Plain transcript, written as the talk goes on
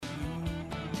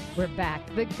We're back.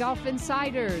 The Golf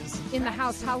Insiders in the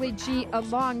house. Holly G,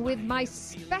 along with my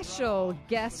special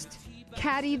guest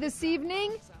caddy this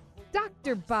evening,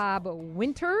 Dr. Bob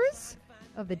Winters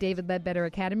of the David Ledbetter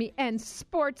Academy and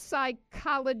sports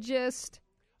psychologist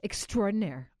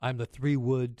extraordinaire. I'm the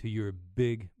 3-wood to your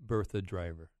Big Bertha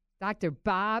driver. Dr.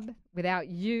 Bob, without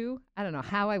you, I don't know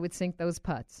how I would sink those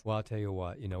putts. Well, I'll tell you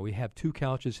what, we have 2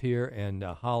 couches here, and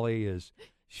Holly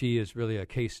she is really a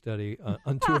case study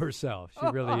unto herself. She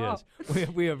really is.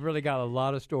 We have really got a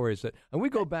lot of stories, and we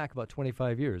go back about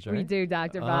 25 years, right? We do,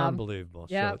 Dr. Bob. Unbelievable.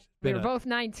 Yeah, so we were both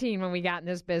 19 when we got in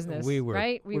this business. We were.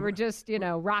 Right? We were just,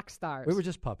 rock stars. We were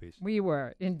just puppies. We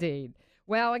were, indeed.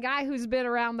 Well, a guy who's been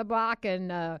around the block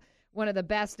and one of the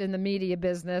best in the media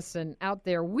business and out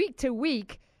there week to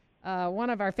week, one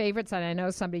of our favorites, and I know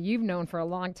somebody you've known for a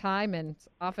long time, and it's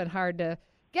often hard to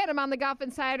get him on the Golf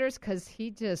Insiders because he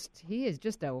is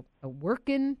just a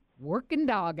working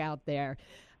dog out there.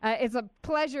 It's a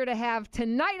pleasure to have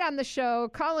tonight on the show,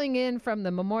 calling in from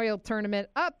the Memorial Tournament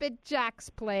up at Jack's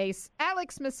Place,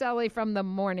 Alex Miceli from the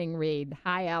Morning Read.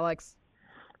 Hi, Alex.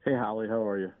 Hey, Holly. How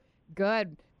are you?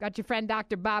 Good. Got your friend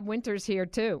Dr. Bob Winters here,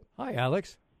 too. Hi,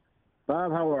 Alex.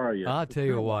 Bob, how are you? I'll tell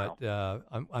you what,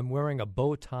 I'm wearing a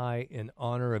bow tie in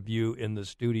honor of you in the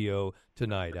studio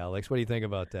tonight, Alex. What do you think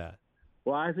about that?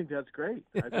 Well, I think that's great.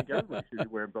 I think everybody should be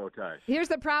wearing bow ties. Here's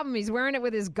the problem. He's wearing it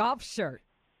with his golf shirt.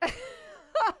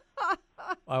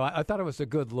 I thought it was a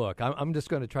good look. I'm just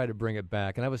going to try to bring it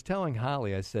back. And I was telling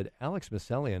Holly, I said, Alex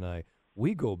Miceli and I,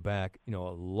 we go back, a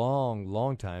long,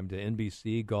 long time to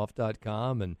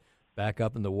NBCGolf.com and back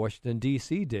up in the Washington,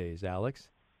 D.C. days, Alex.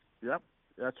 Yep,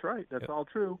 that's right. That's all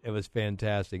true. It was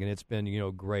fantastic, and it's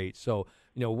been, great. So,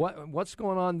 what's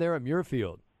going on there at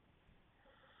Muirfield?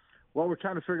 Well, we're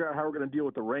trying to figure out how we're going to deal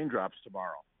with the raindrops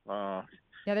tomorrow.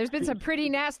 Yeah, there's been some pretty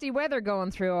nasty weather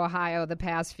going through Ohio the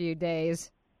past few days.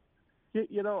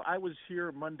 I was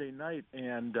here Monday night,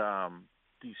 and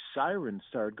the sirens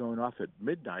started going off at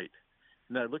midnight.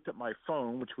 And I looked at my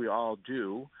phone, which we all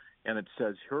do, and it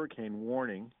says hurricane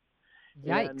warning.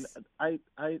 Yikes. And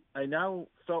I now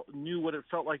knew what it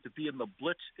felt like to be in the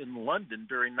Blitz in London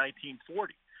during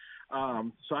 1940.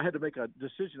 So I had to make a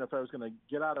decision if I was going to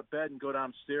get out of bed and go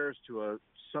downstairs to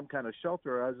some kind of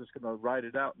shelter, or I was just going to ride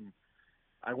it out. And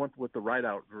I went with the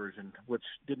ride-out version, which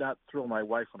did not thrill my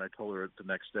wife when I told her the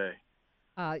next day.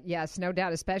 Yes, no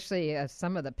doubt, especially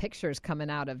some of the pictures coming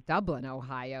out of Dublin,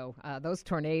 Ohio. Those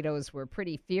tornadoes were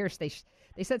pretty fierce. They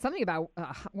said something about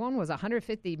one was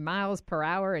 150 miles per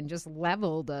hour and just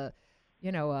leveled a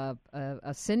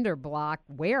cinder block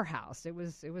warehouse. It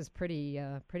was pretty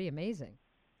amazing.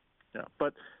 Yeah,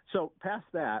 but so past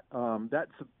that,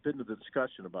 that's been the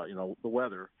discussion about, the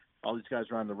weather. All these guys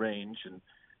are on the range, and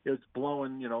it's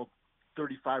blowing,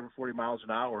 35 or 40 miles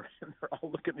an hour, and they're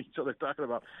all looking at each other talking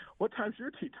about, what time's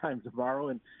your tee time tomorrow?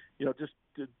 And, just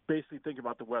to basically think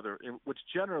about the weather, which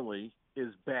generally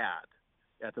is bad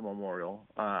at the Memorial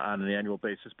on an annual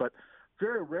basis. But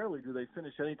very rarely do they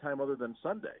finish any time other than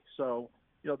Sunday. So,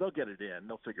 they'll get it in.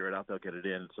 They'll figure it out. They'll get it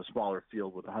in. It's a smaller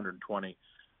field with 120.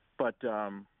 But,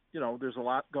 there's a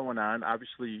lot going on.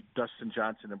 Obviously, Dustin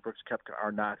Johnson and Brooks Koepka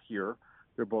are not here.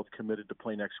 They're both committed to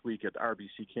play next week at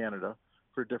RBC Canada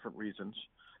for different reasons.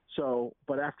 So,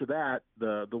 but after that,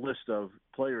 the list of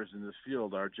players in this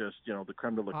field are just, the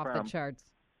creme de la creme. Off the charts.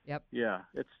 Yep. Yeah,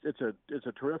 it's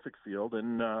a terrific field,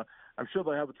 and I'm sure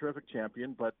they'll have a terrific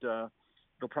champion, but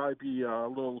it'll probably be a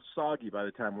little soggy by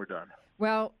the time we're done.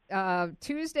 Well,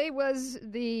 Tuesday was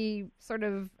the sort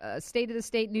of State of the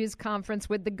State news conference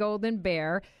with the Golden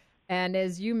Bear. And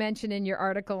as you mentioned in your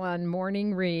article on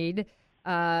Morning Read,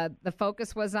 the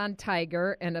focus was on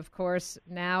Tiger. And, of course,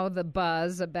 now the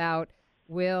buzz about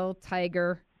will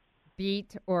Tiger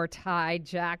beat or tie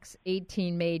Jack's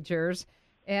 18 majors.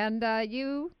 And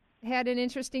you had an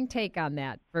interesting take on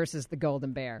that versus the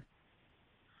Golden Bear.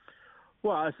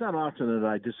 Well, it's not often that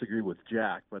I disagree with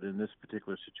Jack, but in this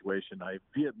particular situation, I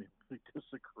vehemently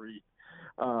disagree.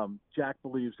 Jack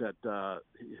believes that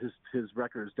his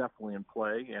record is definitely in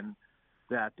play, and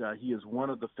that he is one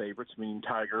of the favorites, meaning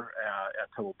Tiger,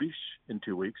 at Pebble Beach in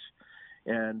 2 weeks.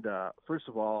 And first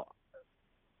of all,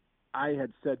 I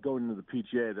had said going into the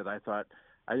PGA that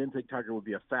I didn't think Tiger would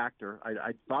be a factor.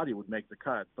 I thought he would make the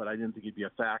cut, but I didn't think he'd be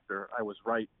a factor. I was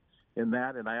right in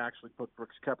that, and I actually put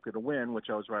Brooks Koepka to win, which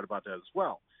I was right about that as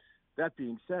well. That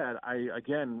being said, I,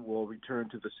 again, will return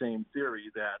to the same theory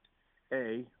that,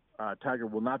 A, Tiger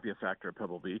will not be a factor at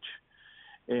Pebble Beach,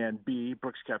 and B,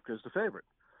 Brooks Koepka is the favorite.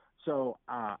 So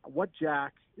what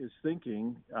Jack is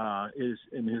thinking is,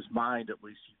 in his mind at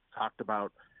least, he talked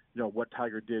about, what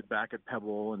Tiger did back at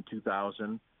Pebble in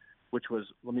 2000, which was,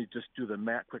 let me just do the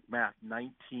quick math,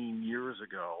 19 years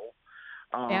ago.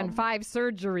 And 5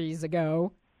 surgeries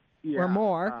ago Yeah, or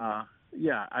more.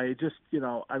 Yeah, I just,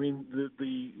 I mean,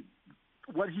 the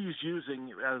what he's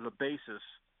using as a basis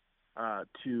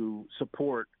to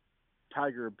support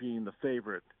Tiger being the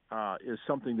favorite is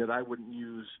something that I wouldn't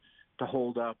use to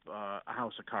hold up a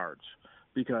house of cards,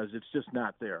 because it's just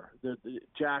not there.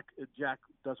 Jack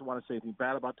doesn't want to say anything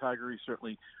bad about Tiger. He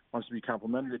certainly wants to be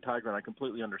complimentary to Tiger, and I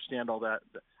completely understand all that.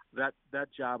 That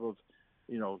job of,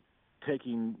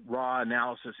 taking raw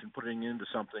analysis and putting it into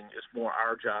something is more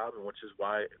our job, and which is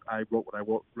why I wrote what I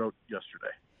wrote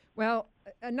yesterday. Well,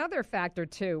 another factor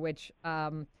too, which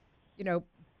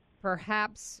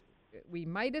perhaps we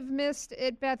might have missed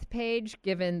at Bethpage,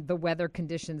 given the weather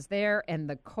conditions there and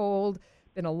the cold.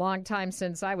 Been a long time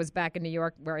since I was back in New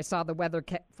York, where I saw the weather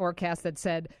forecast that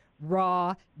said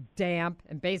raw, damp,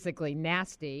 and basically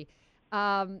nasty.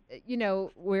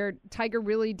 Where Tiger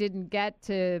really didn't get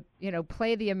to,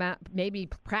 play the amount, maybe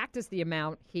practice the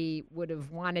amount he would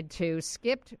have wanted to,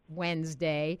 skipped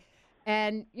Wednesday.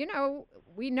 And,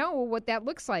 we know what that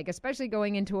looks like, especially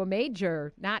going into a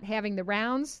major, not having the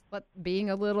rounds, but being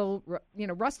a little,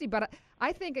 rusty. But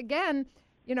I think, again,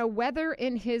 weather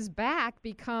in his back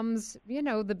becomes,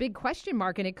 the big question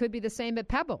mark, and it could be the same at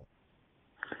Pebble.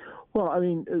 Well, I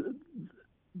mean,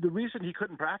 the reason he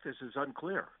couldn't practice is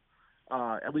unclear.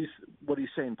 At least what he's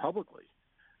saying publicly.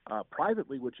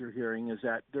 Privately, what you're hearing is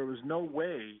that there was no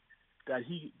way that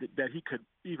he could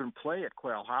even play at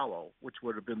Quail Hollow, which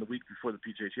would have been the week before the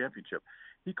PGA Championship.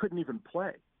 He couldn't even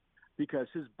play because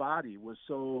his body was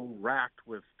so racked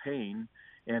with pain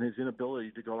and his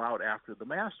inability to go out after the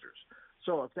Masters.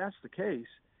 So if that's the case,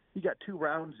 he got 2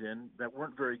 rounds in that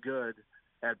weren't very good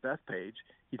at Bethpage.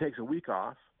 He takes a week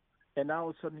off, and now all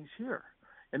of a sudden he's here.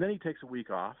 And then he takes a week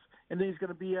off, and then he's going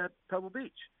to be at Pebble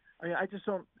Beach. I mean, I just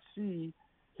don't see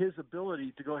his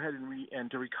ability to go ahead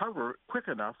and to recover quick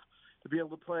enough to be able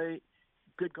to play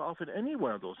good golf in any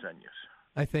one of those venues.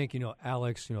 I think,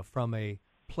 Alex, from a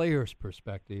player's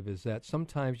perspective, is that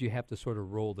sometimes you have to sort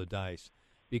of roll the dice,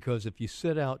 because if you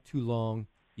sit out too long,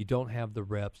 you don't have the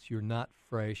reps, you're not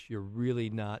fresh, you're really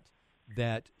not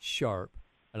that sharp.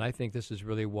 And I think this is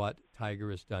really what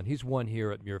Tiger has done. He's won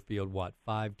here at Muirfield,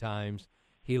 5 times?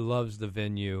 He loves the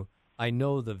venue. I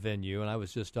know the venue, and I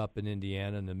was just up in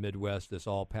Indiana in the Midwest this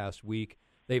all past week.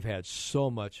 They've had so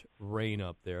much rain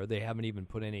up there. They haven't even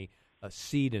put any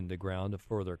seed in the ground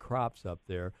for their crops up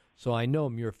there. So I know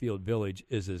Muirfield Village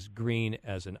is as green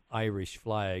as an Irish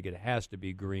flag. It has to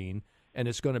be green, and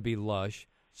it's going to be lush.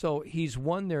 So he's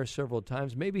won there several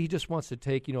times. Maybe he just wants to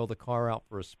take, the car out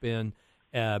for a spin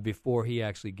before he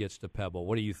actually gets to Pebble.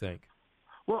 What do you think?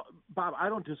 Well, Bob, I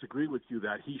don't disagree with you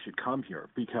that he should come here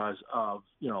because of,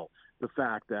 the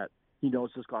fact that he knows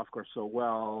this golf course so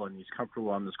well and he's comfortable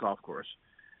on this golf course.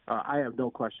 I have no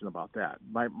question about that.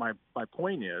 My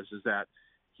point is that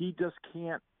he just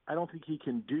can't. I don't think he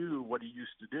can do what he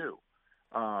used to do.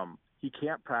 He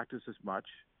can't practice as much.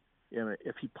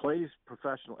 If he plays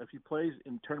professional, if he plays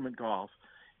in tournament golf,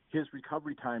 his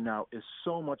recovery time now is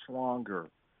so much longer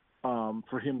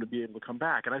for him to be able to come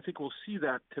back. And I think we'll see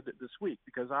that this week,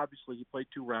 because obviously he played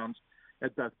 2 rounds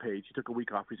at Bethpage. He took a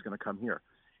week off. He's going to come here.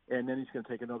 And then he's going to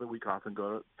take another week off and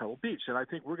go to Pebble Beach. And I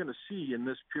think we're going to see in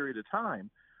this period of time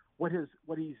what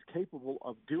he's capable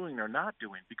of doing or not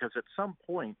doing, because at some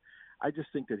point I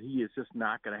just think that he is just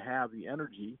not going to have the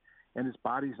energy, and his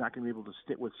body's not going to be able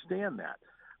to withstand that.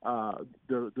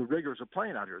 The rigors of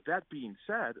playing out here. That being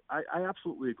said, I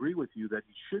absolutely agree with you that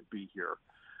he should be here.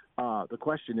 The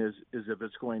question is if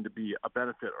it's going to be a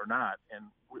benefit or not, and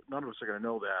none of us are going to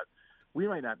know that. We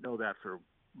might not know that for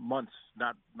months,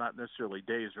 not necessarily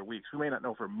days or weeks. We may not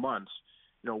know for months,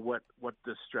 what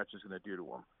this stretch is going to do to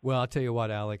him. Well, I'll tell you what,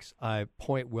 Alex,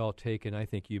 point well taken. I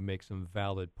think you make some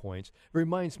valid points. It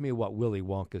reminds me of what Willy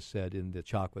Wonka said in the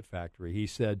Chocolate Factory. He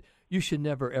said, "You should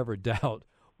never, ever doubt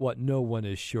what no one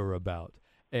is sure about."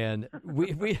 And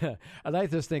and I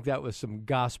just think that was some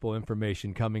gospel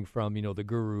information coming from, the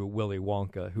guru Willy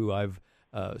Wonka, who I've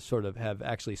sort of have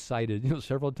actually cited,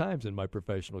 several times in my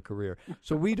professional career.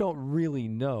 So we don't really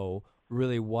know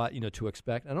what, to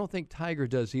expect. I don't think Tiger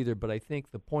does either, but I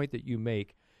think the point that you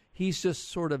make, he's just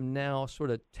sort of now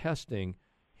testing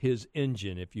his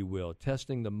engine, if you will,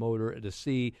 testing the motor to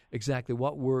see exactly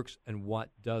what works and what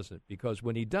doesn't. Because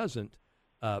when he doesn't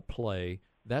play,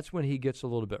 that's when he gets a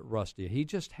little bit rusty. He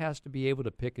just has to be able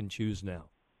to pick and choose now.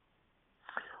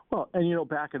 Well, and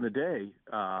back in the day,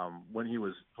 when he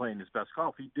was playing his best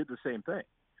golf, he did the same thing.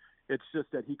 It's just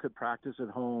that he could practice at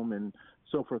home and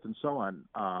so forth and so on.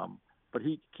 But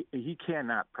he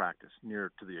cannot practice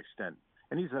near to the extent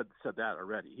and he's said that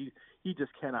already. He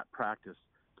just cannot practice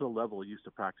to the level he used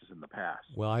to practice in the past.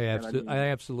 Well, I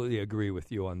absolutely agree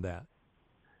with you on that.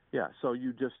 Yeah, so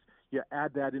you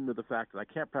add that into the fact that I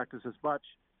can't practice as much,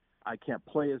 I can't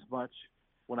play as much.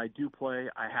 When I do play,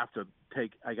 I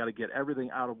got to get everything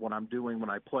out of what I'm doing when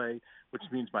I play, which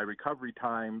means my recovery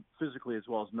time, physically as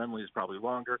well as mentally, is probably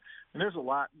longer. And there's a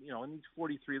lot, in these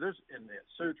 43, there's in the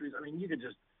surgeries. I mean, you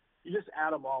just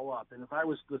add them all up. And if I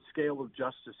was the scale of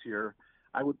justice here,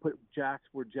 I would put Jack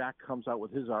where Jack comes out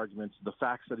with his arguments, the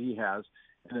facts that he has,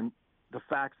 and then the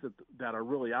facts that are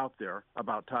really out there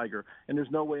about Tiger. And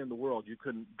there's no way in the world you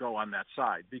couldn't go on that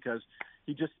side, because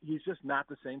he's just not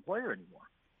the same player anymore.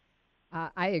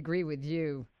 I agree with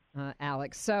you,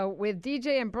 Alex. So with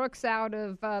DJ and Brooks out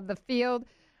of the field,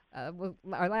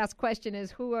 our last question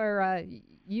is, who are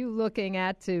you looking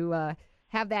at to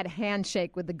have that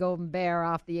handshake with the Golden Bear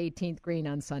off the 18th green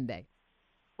on Sunday?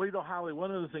 Well, Holly,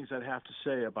 one of the things I'd have to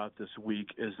say about this week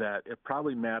is that it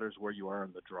probably matters where you are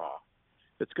in the draw.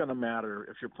 It's going to matter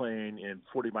if you're playing in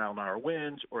 40-mile-an-hour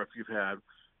winds or if you've had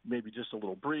maybe just a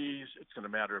little breeze. It's going to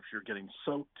matter if you're getting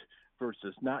soaked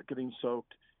versus not getting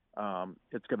soaked.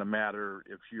 It's going to matter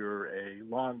if you're a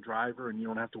long driver and you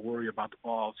don't have to worry about the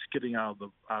ball skidding out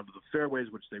of the fairways,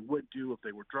 which they would do if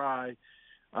they were dry.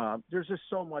 There's just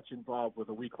so much involved with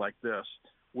a week like this,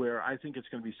 where I think it's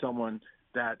going to be someone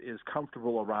that is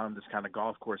comfortable around this kind of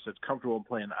golf course, that's comfortable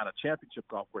playing on a championship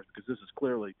golf course, because this is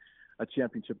clearly a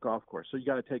championship golf course. So you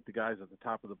got to take the guys at the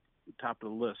top of the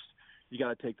list. You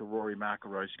got to take the Rory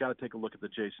McIlroys. You got to take a look at the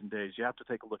Jason Days. You have to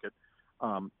take a look at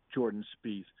Jordan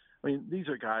Spieth. I mean, these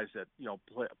are guys that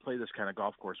play this kind of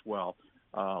golf course well.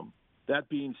 That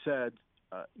being said,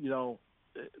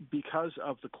 because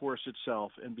of the course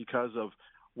itself and because of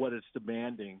what it's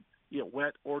demanding,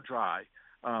 wet or dry,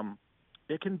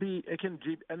 it can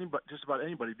jeep anybody, just about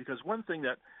anybody. Because one thing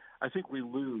that I think we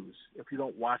lose if you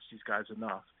don't watch these guys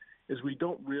enough is we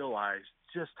don't realize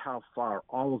just how far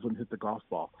all of them hit the golf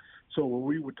ball. So when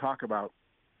we would talk about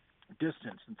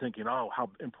distance and thinking, how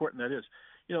important that is.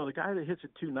 The guy that hits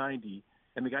at 290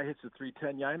 and the guy hits at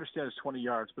 310, I understand it's 20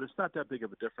 yards, but it's not that big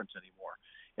of a difference anymore.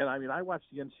 And, I watched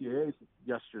the NCAAs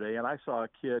yesterday, and I saw a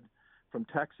kid from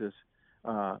Texas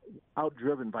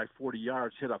outdriven by 40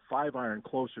 yards hit a 5-iron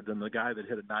closer than the guy that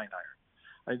hit a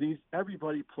 9-iron.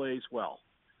 Everybody plays well.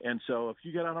 And so if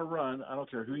you get on a run, I don't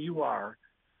care who you are,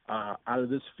 out of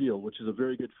this field, which is a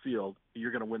very good field,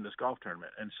 you're going to win this golf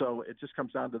tournament. And so it just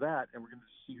comes down to that, and we're going to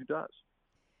see who does.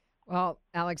 Well,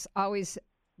 Alex, always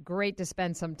great to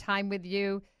spend some time with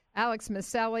you. Alex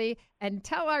Miceli, and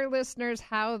tell our listeners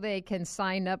how they can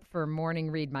sign up for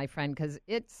Morning Read, my friend, because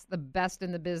it's the best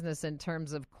in the business in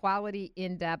terms of quality,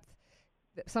 in-depth,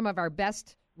 some of our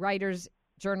best writers,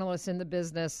 journalists in the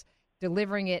business,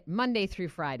 delivering it Monday through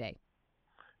Friday.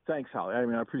 Thanks, Holly.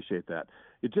 I appreciate that.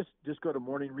 It just go to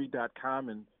morningread.com,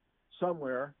 and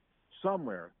somewhere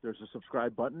there's a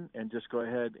subscribe button, and just go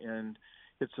ahead and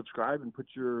hit subscribe and put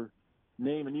your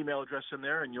name and email address in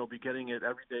there, and you'll be getting it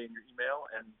every day in your email.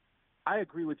 And I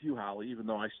agree with you, Holly, even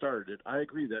though I started it. I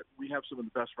agree that we have some of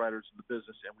the best writers in the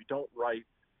business, and we don't write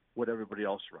what everybody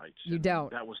else writes. You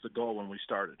don't. That was the goal when we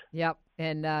started. Yep.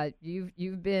 And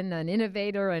you've been an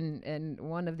innovator and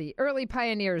one of the early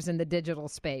pioneers in the digital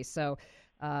space. So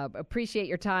appreciate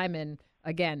your time. And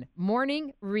again,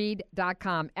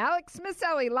 morningread.com. Alex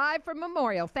Miceli, live from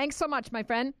Memorial. Thanks so much, my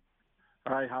friend.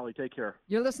 All right, Holly, take care.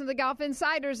 You're listening to Golf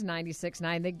Insiders,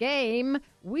 96.9 The Game.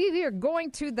 We are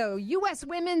going to the U.S.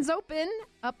 Women's Open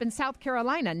up in South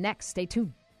Carolina next. Stay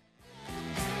tuned.